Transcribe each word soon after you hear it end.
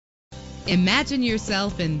Imagine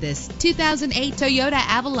yourself in this 2008 Toyota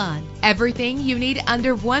Avalon. Everything you need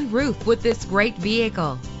under one roof with this great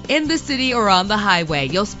vehicle. In the city or on the highway,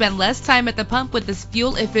 you'll spend less time at the pump with this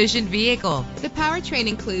fuel-efficient vehicle. The powertrain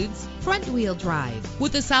includes front-wheel drive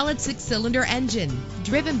with a solid 6-cylinder engine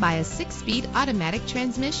driven by a 6-speed automatic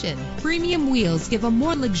transmission. Premium wheels give a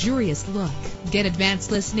more luxurious look. Get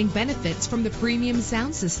advanced listening benefits from the premium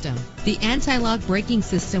sound system. The anti-lock braking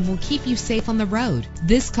system will keep you safe on the road.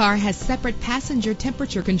 This car has separate passenger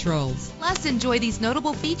temperature controls. Plus, enjoy these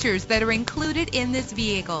notable features that are included in this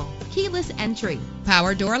vehicle: keyless entry,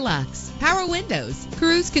 power door locks, power windows,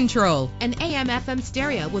 cruise control, an AM/FM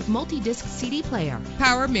stereo with multi-disc CD player,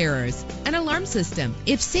 power mirrors, an alarm system.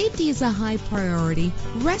 If safety is a high priority,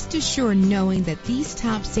 rest assured knowing that these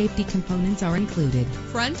top safety components are included: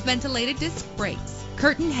 front ventilated disc brakes,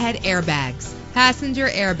 curtain head airbags, passenger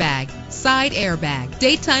airbag, side airbag,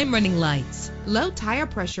 daytime running lights, low tire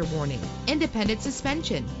pressure warning, independent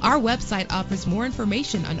suspension. Our website offers more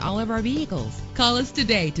information on all of our vehicles. Call us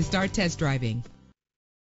today to start test driving.